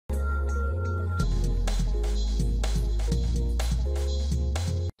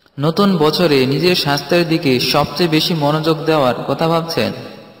নতুন বছরে নিজের স্বাস্থ্যের দিকে সবচেয়ে বেশি মনোযোগ দেওয়ার কথা ভাবছেন?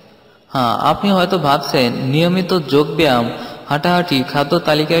 হ্যাঁ, আপনি হয়তো ভাবছেন নিয়মিত যোগব্যায়াম, হাঁটাহাঁটি, খাদ্য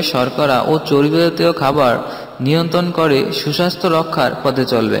তালিকায় শর্করা ও চর্বি জাতীয় খাবার নিয়ন্ত্রণ করে সুস্বাস্থ্য রক্ষার পথে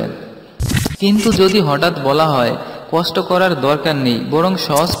চলবেন। কিন্তু যদি হঠাৎ বলা হয় কষ্ট করার দরকার নেই, বরং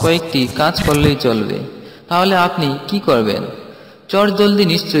সহজ কয়েকটি কাজ করলেই চলবে, তাহলে আপনি কি করবেন? চটজলদি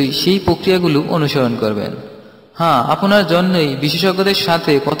নিশ্চয়ই সেই প্রক্রিয়াগুলো অনুসরণ করবেন। হ্যাঁ, আপনার জন্যই বিশেষজ্ঞদের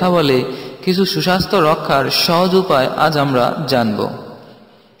সাথে কথা বলে কিছু সুস্বাস্থ্য রক্ষার সহজ উপায় আজ আমরা জানব।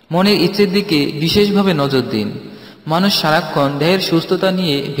 মনের ইচ্ছের দিকে বিশেষভাবে নজর দিন। মানুষ সারাক্ষণ দেহের সুস্থতা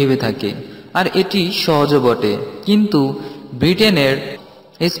নিয়ে ভেবে থাকে, আর এটি সহজও বটে। কিন্তু ব্রিটেনের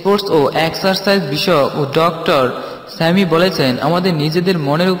স্পোর্টস ও এক্সারসাইজ বিষয়ক ডক্টর স্যামি বলেছেন, আমাদের নিজেদের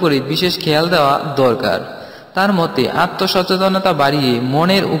মনের উপরে বিশেষ খেয়াল দেওয়া দরকার। তার মতে আত্মসচেতনতা বাড়িয়ে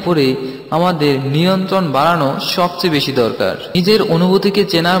মনের উপরে আমাদের নিয়ন্ত্রণ বাড়ানো সবচেয়ে বেশি দরকার। নিজের অনুভূতিকে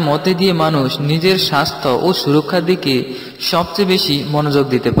চেনার মধ্যে দিয়ে মানুষ নিজের স্বাস্থ্য ও সুরক্ষার দিকে সবচেয়ে বেশি মনোযোগ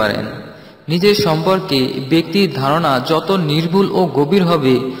দিতে পারেন। নিজের সম্পর্কে ব্যক্তির ধারণা যত নির্ভুল ও গভীর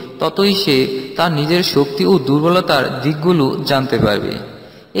হবে, ততই সে তার নিজের শক্তি ও দুর্বলতার দিকগুলো জানতে পারবে।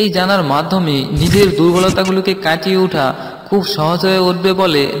 এই জানার মাধ্যমে নিজের দুর্বলতাগুলোকে কাটিয়ে ওঠা খুব সহজ হয়ে উঠবে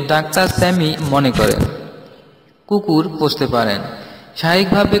বলে ডাক্তার স্যামি মনে করেন। কুকুর পুষতে পারেন।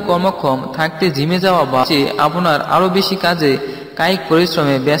 শারীরিকভাবে কর্মক্ষম থাকতে জিমে যাওয়া বাঁচে আপনার আরও বেশি কাজে কায়িক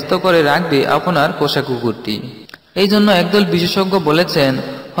পরিশ্রমে ব্যস্ত করে রাখবে আপনার পোষা কুকুরটি। এই জন্য একদল বিশেষজ্ঞ বলেছেন,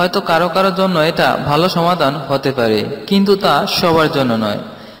 হয়তো কারো কারো জন্য এটা ভালো সমাধান হতে পারে, কিন্তু তা সবার জন্য নয়।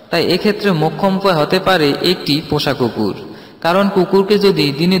 তাই এক্ষেত্রে মোক্ষম উপায় হতে পারে একটি পোষা কুকুর। কারণ কুকুরকে যদি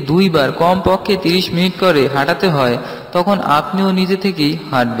দিনে 2 বার কমপক্ষে 30 মিনিট করে হাঁটাতে হয়, তখন আপনিও নিজে থেকেই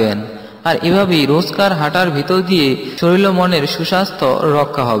হাঁটবেন। আর এভাবেই রোজকার হাঁটার ভিতর দিয়ে শরীর ও মনের সুস্বাস্থ্য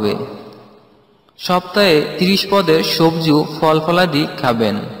রক্ষা হবে। সপ্তাহে 30 পদের সবজি ও ফল-ফলাদি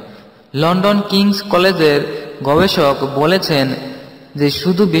খাবেন। লন্ডন কিংস কলেজের গবেষক বলেছেন যে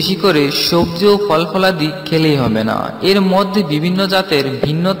শুধু বেশি করে সবজি ও ফল-ফলাদি খেলেই হবে না, এর মধ্যে বিভিন্ন জাতের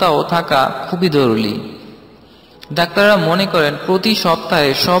ভিন্নতাও থাকা খুবই জরুরি। ডাক্তাররা মনে করেন প্রতি সপ্তাহে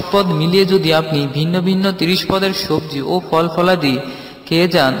সব পদ মিলিয়ে যদি আপনি ভিন্ন ভিন্ন 30 পদের সবজি ও ফল-ফলাদি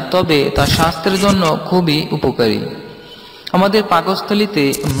খেয়ে যান, তবে তা স্বাস্থ্যের জন্য খুবই উপকারী। আমাদের পাকস্থলীতে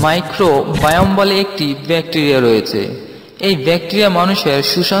মাইক্রোবায়োম বলে একটি ব্যাকটেরিয়া রয়েছে। এই ব্যাকটেরিয়া মানুষের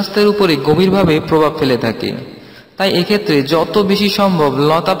সুস্বাস্থ্যের উপরে গভীরভাবে প্রভাব ফেলে থাকে। তাই এক্ষেত্রে যত বেশি সম্ভব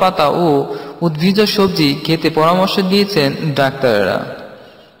লতা পাতা ও উদ্ভিজ্জ সবজি খেতে পরামর্শ দিয়েছেন ডাক্তাররা।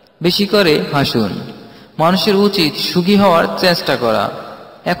 বেশি করে হাসুন। মানুষের উচিত সুখী হওয়ার চেষ্টা করা।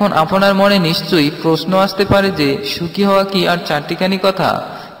 এখন আপনার মনে নিশ্চয়ই প্রশ্ন আসতে পারে যে সুখী হওয়া কি আর চারটিখানি কথা,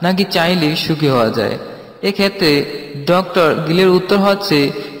 নাকি চাইলেই সুখী হওয়া যায়? এক্ষেত্রে ডক্টর গিলের উত্তর হচ্ছে,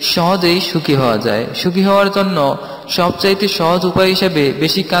 সহজেই সুখী হওয়া যায়। সুখী হওয়ার জন্য সবচাইতে সহজ উপায় হিসেবে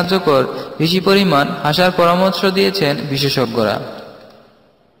বেশি কার্যকর, বেশি পরিমাণ হাসার পরামর্শ দিয়েছেন বিশেষজ্ঞরা।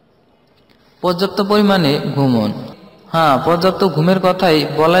 পর্যাপ্ত পরিমাণে ঘুমন। হ্যাঁ, পর্যাপ্ত ঘুমের কথাই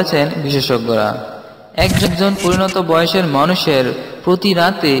বলেছেন বিশেষজ্ঞরা। একজন পরিণত বয়সের মানুষের প্রতি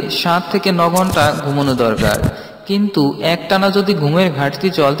রাতে 7 থেকে 9 ঘন্টা ঘুমানো দরকার। কিন্তু একটানা যদি ঘুমের ঘাটতি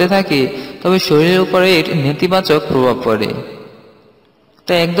চলতে থাকে, তবে শরীরের উপরে এর নেতিবাচক প্রভাব পড়ে।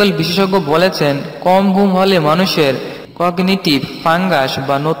 তাই একদল বিশেষজ্ঞ বলেছেন, কম ঘুম হলে মানুষের কগনিটিভ ফাঙ্গাস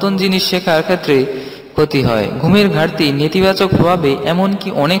বা নতুন জিনিস শেখার ক্ষেত্রে ক্ষতি হয়। ঘুমের ঘাটতি নেতিবাচক প্রভাবে এমনকি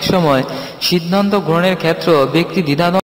অনেক সময় সিদ্ধান্ত গ্রহণের ক্ষেত্রেও ব্যক্তি দ্বিধাদ্বন্দ্ব